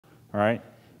all right?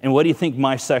 And what do you think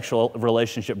my sexual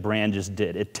relationship brand just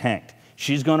did? It tanked.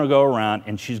 She's going to go around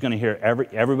and she's going to hear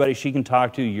everybody she can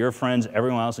talk to, your friends,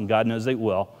 everyone else, and God knows they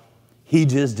will. He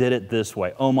just did it this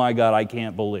way. Oh my God, I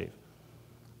can't believe.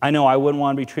 I know I wouldn't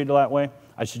want to be treated that way.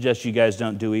 I suggest you guys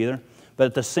don't do either. But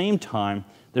at the same time,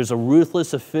 there's a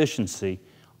ruthless efficiency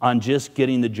on just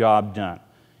getting the job done.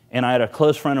 And I had a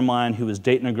close friend of mine who was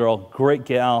dating a girl, great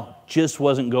gal, just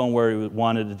wasn't going where he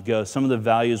wanted it to go. Some of the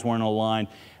values weren't aligned.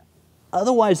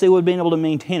 Otherwise, they would have been able to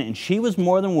maintain it. And she was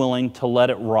more than willing to let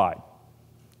it ride.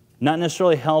 Not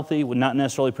necessarily healthy, not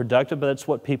necessarily productive, but that's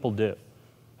what people do.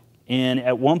 And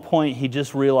at one point, he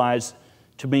just realized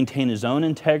to maintain his own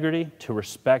integrity, to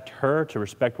respect her, to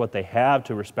respect what they have,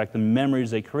 to respect the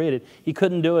memories they created, he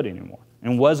couldn't do it anymore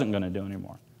and wasn't going to do it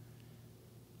anymore.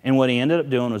 And what he ended up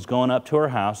doing was going up to her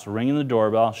house, ringing the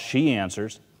doorbell. She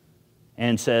answers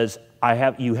and says,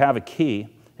 you have a key.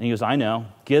 And he goes, I know,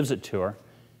 gives it to her.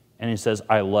 And he says,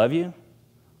 I love you,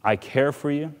 I care for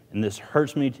you, and this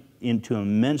hurts me to an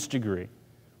immense degree,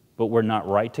 but we're not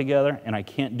right together, and I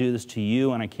can't do this to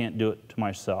you, and I can't do it to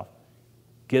myself.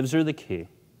 Gives her the key,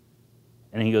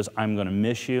 and he goes, I'm going to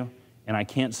miss you, and I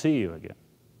can't see you again.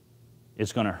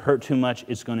 It's going to hurt too much,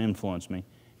 it's going to influence me.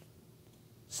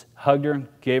 Hugged her,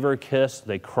 gave her a kiss,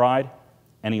 they cried,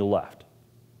 and he left.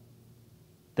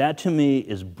 That to me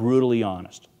is brutally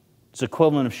honest. It's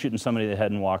equivalent of shooting somebody in the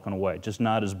head and walking away, just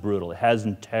not as brutal. It has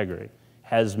integrity,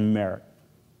 has merit.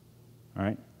 All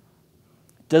right?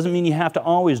 Doesn't mean you have to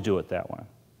always do it that way.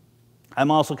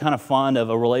 I'm also kind of fond of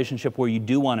a relationship where you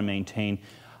do want to maintain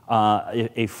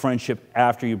a friendship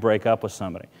after you break up with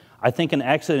somebody. I think an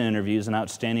exit interview is an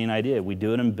outstanding idea. We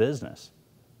do it in business.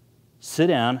 Sit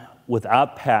down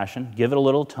without passion, give it a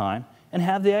little time, and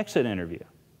have the exit interview.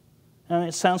 I mean,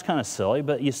 it sounds kind of silly,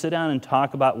 but you sit down and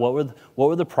talk about what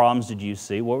were the problems did you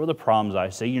see, what were the problems I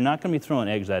see. You're not going to be throwing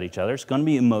eggs at each other. It's going to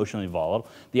be emotionally volatile.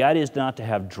 The idea is not to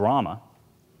have drama,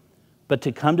 but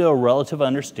to come to a relative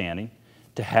understanding,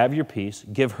 to have your peace,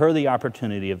 give her the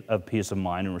opportunity of peace of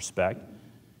mind and respect,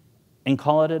 and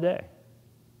call it a day.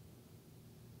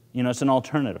 You know, it's an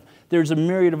alternative. There's a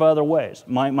myriad of other ways.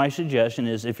 My suggestion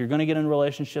is if you're going to get into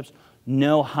relationships,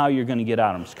 know how you're going to get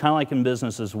out of them. It's kind of like in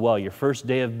business as well. Your first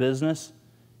day of business,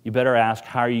 you better ask,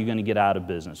 how are you going to get out of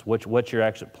business? What's your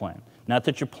exit plan? Not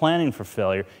that you're planning for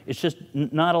failure. It's just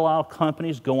not all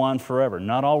companies go on forever.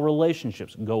 Not all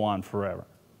relationships go on forever.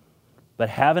 But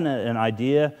having an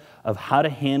idea of how to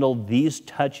handle these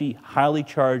touchy, highly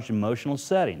charged emotional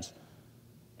settings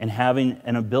and having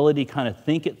an ability to kind of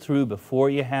think it through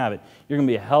before you have it, you're going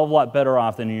to be a hell of a lot better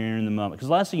off than you're in the moment. Because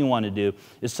the last thing you want to do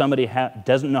is somebody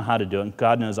doesn't know how to do it, and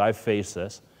God knows I've faced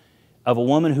this, of a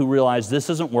woman who realized this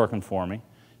isn't working for me,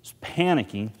 is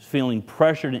panicking, feeling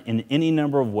pressured in any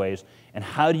number of ways, and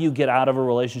how do you get out of a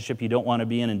relationship you don't want to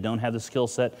be in and don't have the skill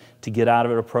set to get out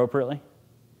of it appropriately?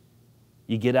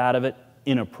 You get out of it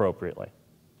inappropriately.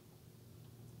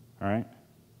 All right?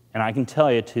 And I can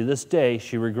tell you, to this day,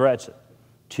 she regrets it.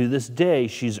 To this day,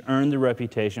 she's earned the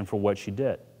reputation for what she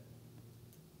did.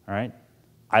 All right?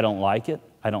 I don't like it.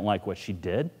 I don't like what she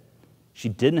did. She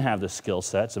didn't have the skill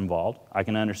sets involved. I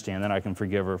can understand that. I can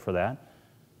forgive her for that.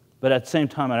 But at the same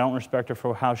time, I don't respect her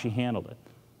for how she handled it.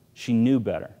 She knew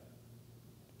better.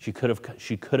 She could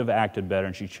have acted better,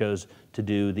 and she chose to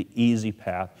do the easy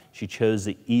path. She chose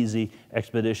the easy,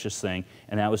 expeditious thing,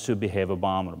 and that was to behave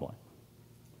abominably.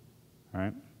 All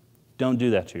right? Don't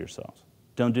do that to yourselves.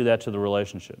 Don't do that to the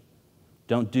relationship.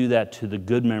 Don't do that to the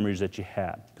good memories that you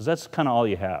had, because that's kind of all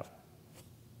you have.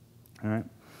 All right?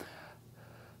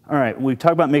 All right, we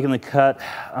talked about making the cut.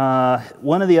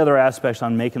 One of the other aspects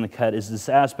on making the cut is this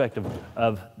aspect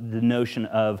of the notion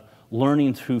of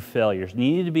learning through failures. You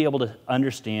need to be able to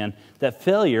understand that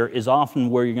failure is often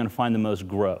where you're going to find the most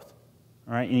growth.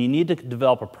 All right? And you need to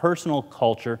develop a personal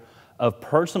culture of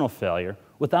personal failure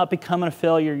without becoming a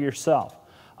failure yourself.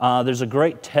 There's a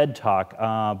great TED Talk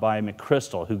by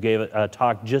McChrystal who gave a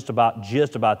talk just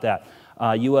about that.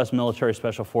 U.S. Military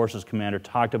Special Forces commander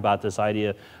talked about this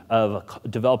idea of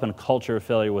developing a culture of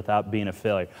failure without being a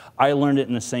failure. I learned it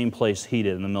in the same place he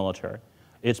did in the military.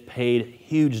 It's paid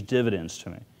huge dividends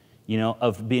to me, you know,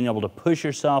 of being able to push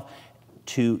yourself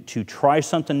to try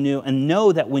something new and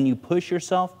know that when you push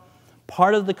yourself,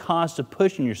 part of the cost of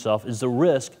pushing yourself is the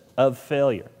risk of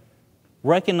failure.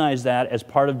 Recognize that as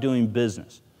part of doing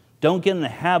business. Don't get in the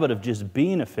habit of just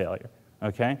being a failure,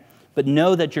 okay? But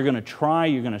know that you're going to try,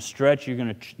 you're going to stretch, you're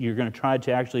going to try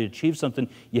to actually achieve something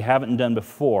you haven't done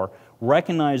before.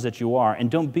 Recognize that you are, and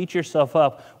don't beat yourself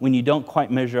up when you don't quite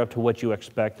measure up to what you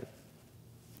expected.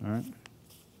 All right?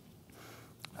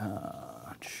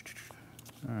 All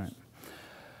right.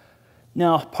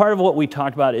 Now, part of what we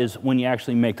talked about is when you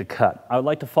actually make the cut. I would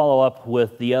like to follow up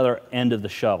with the other end of the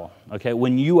shovel, okay?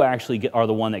 When you actually are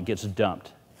the one that gets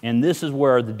dumped. And this is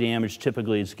where the damage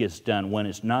typically gets done. When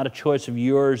it's not a choice of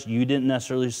yours, you didn't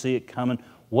necessarily see it coming,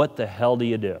 what the hell do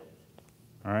you do?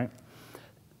 All right?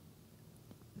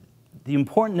 The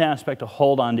important aspect to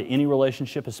hold on to any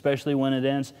relationship, especially when it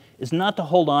ends, is not to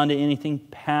hold on to anything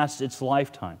past its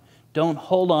lifetime. Don't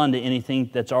hold on to anything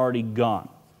that's already gone,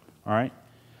 all right?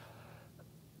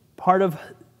 Part of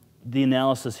the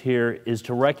analysis here is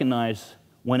to recognize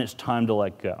when it's time to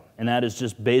let go, and that is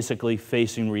just basically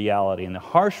facing reality. And the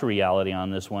harsh reality on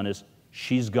this one is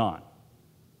she's gone,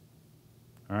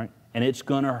 all right? And it's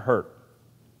going to hurt,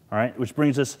 all right? Which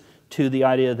brings us to the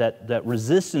idea that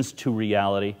resistance to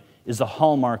reality is the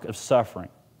hallmark of suffering,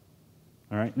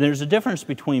 all right? There's a difference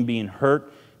between being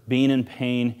hurt, being in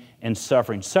pain, and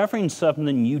suffering. Suffering is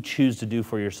something you choose to do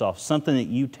for yourself, something that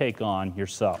you take on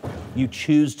yourself. You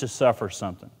choose to suffer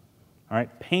something, all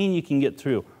right? Pain you can get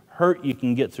through. Hurt you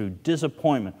can get through.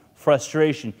 Disappointment,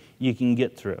 frustration you can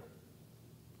get through.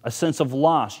 A sense of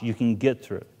loss you can get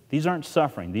through. These aren't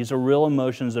suffering. These are real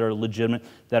emotions that are legitimate,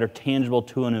 that are tangible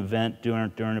to an event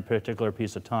during a particular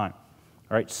piece of time.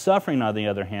 All right? Suffering, on the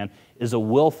other hand, is a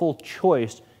willful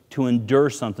choice to endure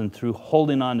something through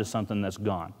holding on to something that's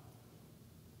gone.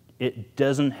 It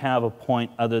doesn't have a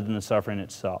point other than the suffering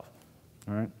itself.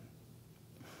 All right?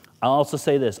 I'll also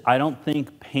say this. I don't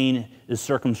think pain is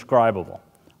circumscribable.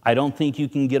 I don't think you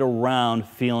can get around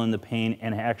feeling the pain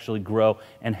and actually grow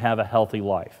and have a healthy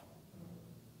life.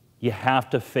 You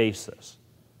have to face this.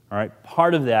 All right?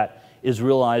 Part of that is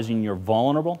realizing you're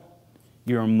vulnerable,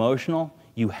 you're emotional,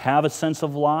 you have a sense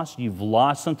of loss, you've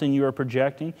lost something you were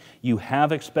projecting, you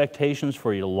have expectations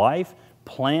for your life,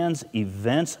 plans,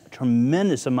 events, a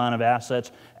tremendous amount of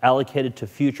assets allocated to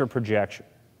future projection.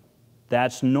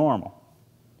 That's normal.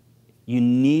 You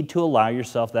need to allow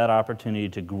yourself that opportunity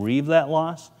to grieve that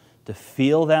loss, to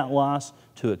feel that loss,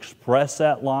 to express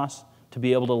that loss, to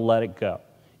be able to let it go.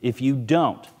 If you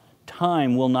don't,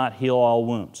 time will not heal all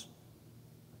wounds.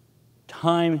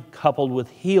 Time coupled with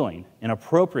healing, and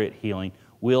appropriate healing,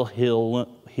 will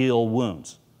heal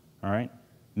wounds. All right?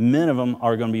 Many of them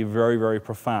are going to be very, very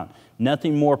profound.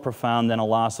 Nothing more profound than a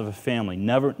loss of a family.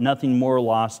 Nothing more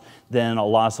loss than a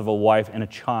loss of a wife and a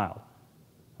child.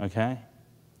 Okay?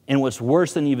 And what's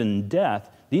worse than even death,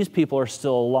 these people are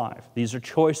still alive. These are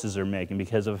choices they're making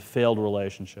because of a failed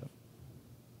relationship.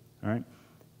 All right?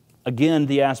 Again,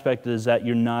 the aspect is that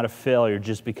you're not a failure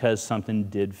just because something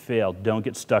did fail. Don't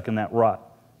get stuck in that rut.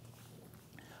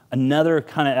 Another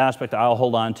kind of aspect I'll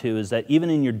hold on to is that even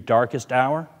in your darkest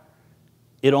hour,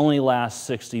 it only lasts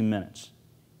 60 minutes.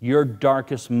 Your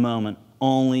darkest moment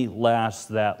only lasts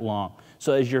that long.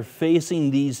 So as you're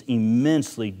facing these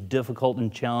immensely difficult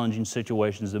and challenging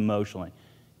situations emotionally,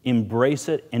 embrace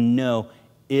it and know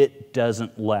it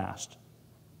doesn't last.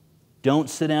 Don't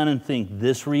sit down and think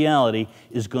this reality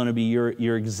is going to be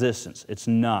your existence. It's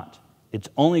not. It's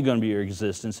only going to be your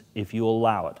existence if you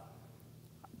allow it.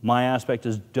 My aspect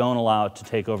is don't allow it to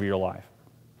take over your life.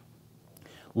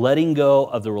 Letting go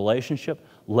of the relationship,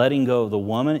 letting go of the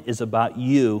woman is about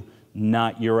you,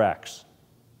 not your ex.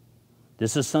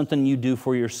 This is something you do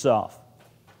for yourself.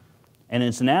 And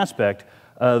it's an aspect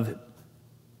of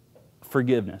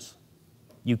forgiveness.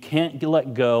 You can't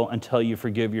let go until you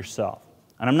forgive yourself.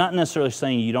 And I'm not necessarily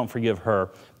saying you don't forgive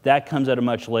her. That comes at a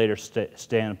much later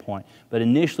standpoint. But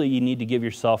initially, you need to give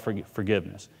yourself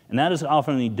forgiveness. And that is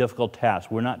often a difficult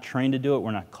task. We're not trained to do it.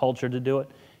 We're not cultured to do it.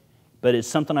 But it's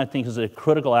something I think is a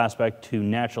critical aspect to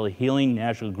naturally healing,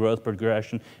 natural growth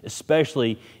progression,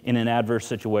 especially in an adverse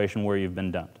situation where you've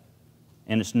been dumped.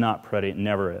 And it's not pretty. It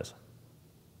never is.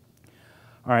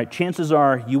 All right, chances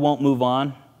are you won't move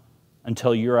on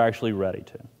until you're actually ready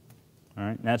to. All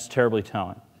right, that's terribly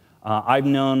telling. I've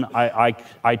known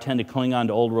I tend to cling on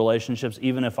to old relationships,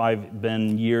 even if I've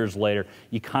been years later.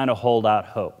 You kind of hold out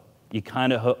hope. You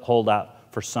kind of hold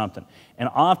out for something. And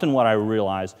often what I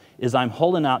realize is I'm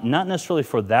holding out not necessarily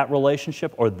for that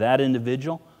relationship or that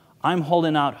individual. I'm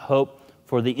holding out hope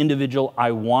for the individual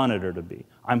I wanted her to be.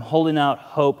 I'm holding out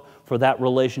hope for that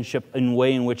relationship in a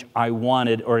way in which I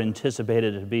wanted or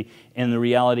anticipated it to be. And the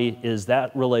reality is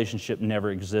that relationship never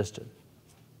existed.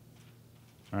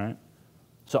 All right?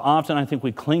 So often I think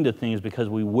we cling to things because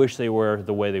we wish they were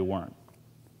the way they weren't.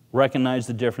 Recognize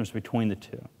the difference between the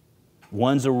two.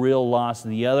 One's a real loss,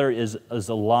 and the other is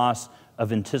a loss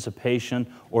of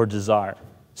anticipation or desire.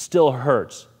 Still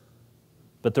hurts.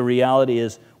 But the reality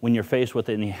is when you're faced with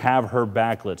it and you have her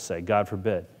back, let's say, God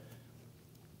forbid,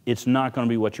 it's not going to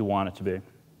be what you want it to be.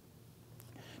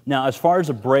 Now, as far as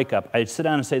a breakup, I'd sit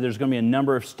down and say there's going to be a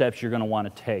number of steps you're going to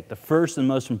want to take. The first and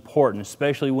most important,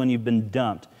 especially when you've been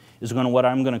dumped, is what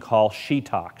I'm going to call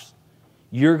she-tox.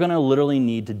 You're going to literally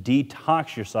need to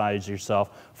detox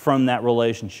yourself from that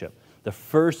relationship. The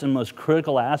first and most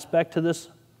critical aspect to this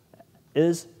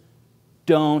is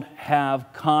don't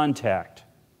have contact.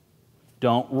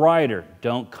 Don't write her.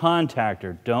 Don't contact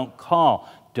her. Don't call.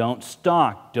 Don't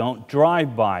stalk. Don't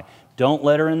drive by. Don't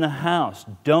let her in the house.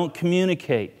 Don't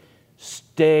communicate.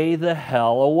 Stay the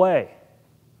hell away.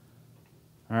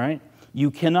 All right?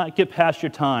 You cannot get past your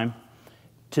time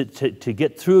to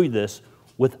get through this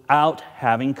without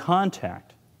having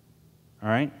contact. All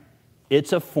right?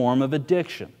 It's a form of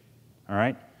addiction. All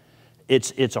right?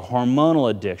 It's a hormonal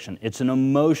addiction. It's an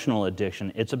emotional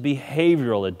addiction. It's a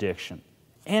behavioral addiction.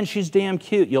 And she's damn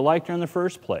cute. You liked her in the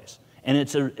first place. And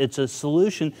it's a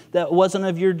solution that wasn't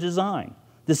of your design.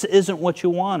 This isn't what you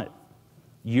wanted.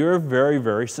 You're very,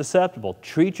 very susceptible.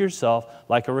 Treat yourself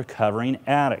like a recovering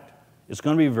addict. It's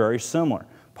going to be very similar.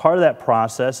 Part of that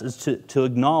process is to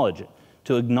acknowledge it,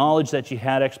 to acknowledge that you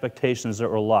had expectations that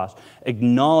were lost,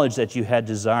 acknowledge that you had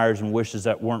desires and wishes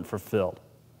that weren't fulfilled.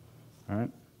 All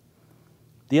right?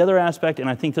 The other aspect, and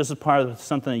I think this is part of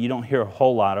something that you don't hear a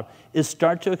whole lot of, is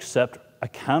start to accept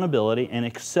accountability and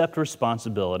accept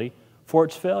responsibility for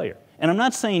its failure. And I'm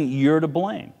not saying you're to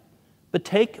blame, but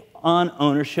take on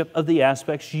ownership of the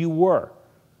aspects you were.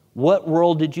 What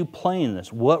role did you play in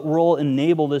this? What role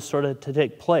enabled this sort of to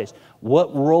take place?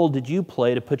 What role did you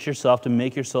play to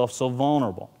make yourself so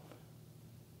vulnerable?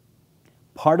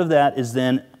 Part of that is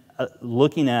then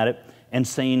looking at it and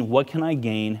saying, what can I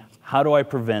gain? How do I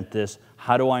prevent this?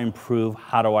 How do I improve?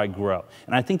 How do I grow?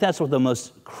 And I think that's what the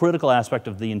most critical aspect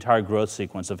of the entire growth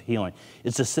sequence of healing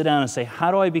is, to sit down and say,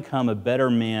 how do I become a better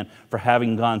man for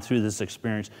having gone through this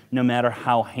experience, no matter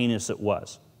how heinous it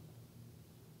was?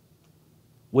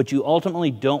 What you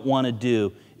ultimately don't want to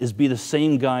do is be the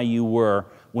same guy you were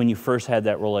when you first had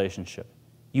that relationship.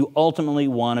 You ultimately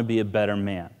want to be a better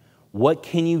man. What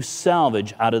can you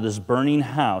salvage out of this burning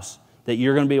house that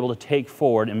you're going to be able to take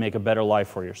forward and make a better life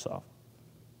for yourself?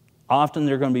 Often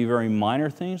they're going to be very minor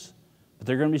things, but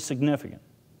they're going to be significant.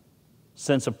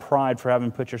 Sense of pride for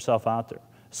having put yourself out there.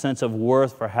 Sense of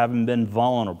worth for having been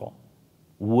vulnerable,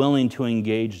 willing to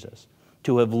engage this,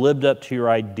 to have lived up to your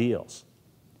ideals.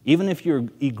 Even if you're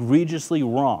egregiously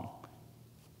wrong,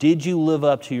 did you live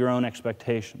up to your own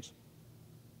expectations?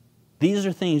 These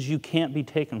are things you can't be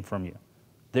taken from you.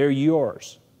 They're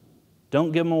yours.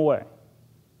 Don't give them away.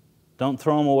 Don't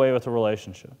throw them away with a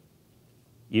relationship,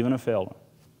 even a failed one.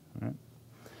 Right?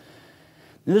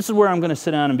 This is where I'm going to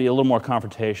sit down and be a little more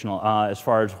confrontational as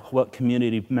far as what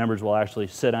community members will actually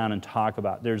sit down and talk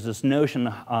about. There's this notion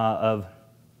of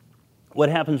what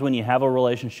happens when you have a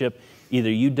relationship. Either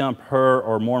you dump her,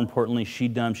 or more importantly, she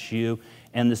dumps you,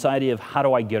 and this idea of how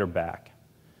do I get her back?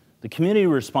 The community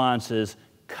response is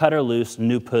cut her loose,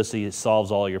 new pussy,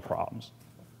 solves all your problems.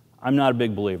 I'm not a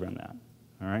big believer in that.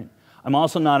 All right? I'm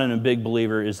also not a big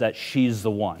believer is that she's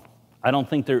the one. I don't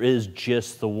think there is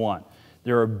just the one.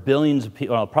 There are billions of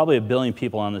people, well, probably a billion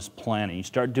people on this planet. You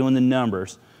start doing the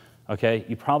numbers, okay,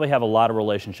 you probably have a lot of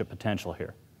relationship potential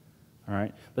here. All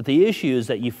right? But the issue is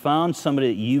that you found somebody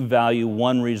that you value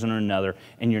one reason or another,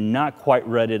 and you're not quite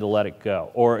ready to let it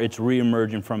go, or it's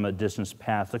re-emerging from a distance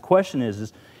past. The question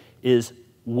is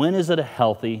when is it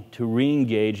healthy to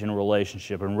re-engage in a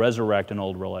relationship and resurrect an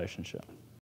old relationship?